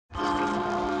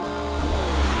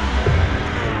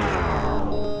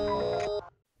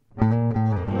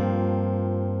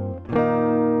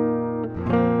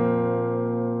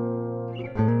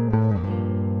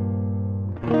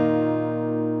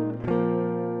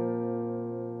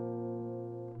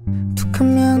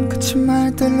거친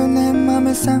말들로 내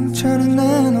맘에 상처를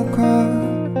내놓고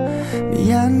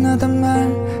미안하단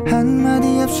말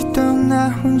한마디 없이 또 나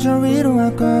혼자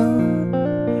위로하고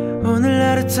오늘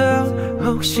하루도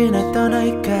혹시나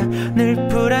떠날까 늘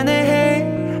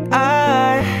불안해해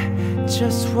I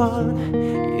just want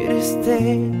you to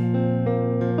stay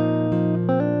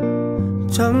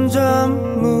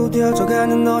점점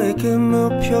무뎌져가는 너의 그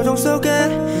무표정 속에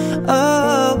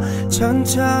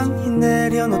천천히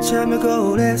내려놓자며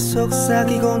거울에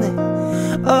속삭이곤 해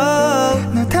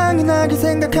널 당연하게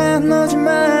생각한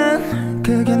너지만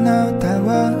그게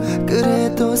너다워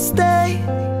그래도 stay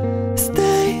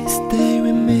with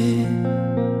me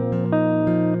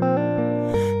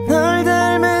널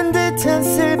닮은 듯한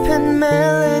슬픈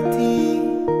멜로디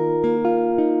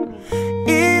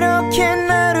이렇게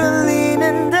날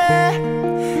울리는데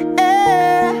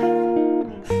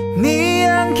네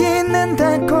향기는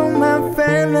달콤한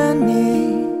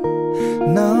펠라니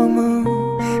너무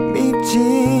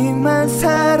밉지만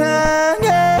사랑해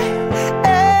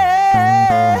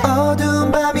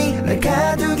어두운 밤이 날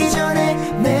가두기 전에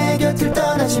내 곁을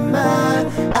떠나지 마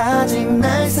아직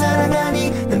날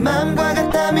사랑하니 내 맘과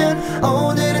같다면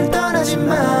오늘은 떠나지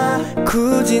마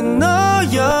굳이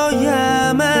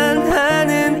너여야만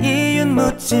하는 이유는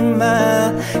묻지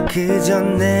마 그저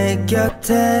내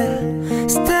곁에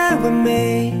Stay with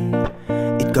me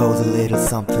It goes a little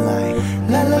something like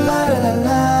La la la la la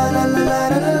la la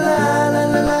la la la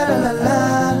la la la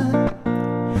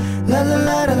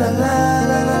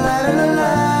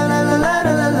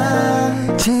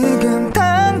지금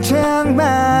당장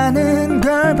많은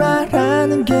걸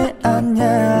바라는 게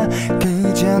아니야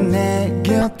그저 내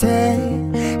곁에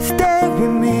Stay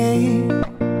with me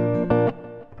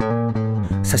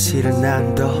사실은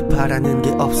난 더 바라는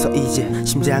게 없어 이제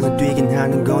심장은 뛰긴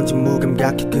하는 건지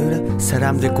무감각해 그래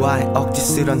사람들과의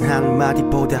억지스런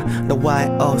한마디보다 너와의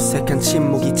어색한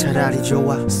침묵이 차라리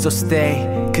좋아 So stay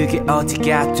그게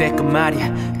어디가 될까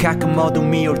말이야 가끔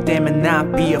어둠이 올 때면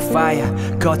I'll be a fire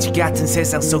거지 같은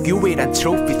세상 속 유일한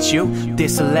truth is you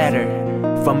This a letter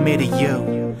from me to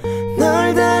you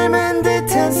널 닮은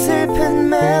듯한 슬픈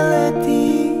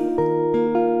멜로디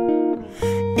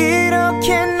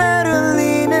이렇게 날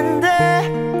울리는데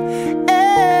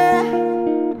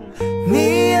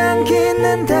네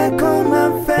향기는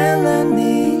달콤한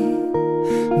펠라니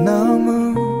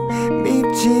너무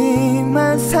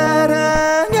밉지만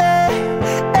사랑해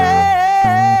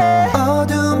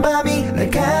어두운 밤이 날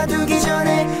가두기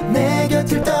전에 내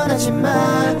곁을 떠나지 마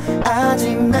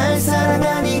아직 날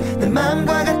사랑하니 내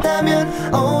맘과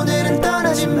같다면 오늘은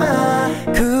떠나지 마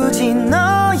굳이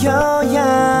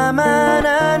너여야만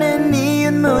하는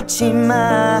이유는 묻지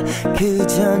마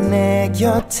그저 내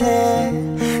곁에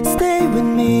Stay with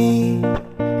me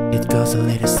It goes a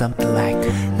little something like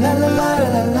La la la la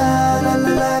la la la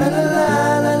la la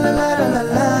la la la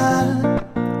la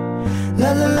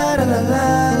La la la la la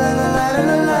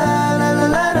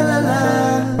la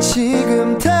la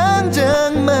지금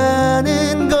당장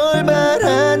많은 걸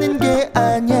바라는 게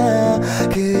아니야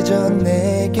그저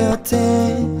내 곁에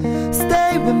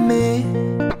Stay with me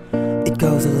It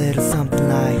goes a little something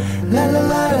like La la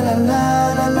la la la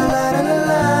la la la la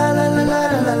la la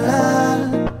la la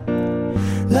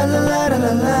La la la la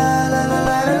la la la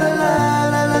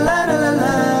la la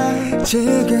la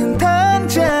지금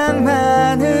당장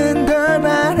많은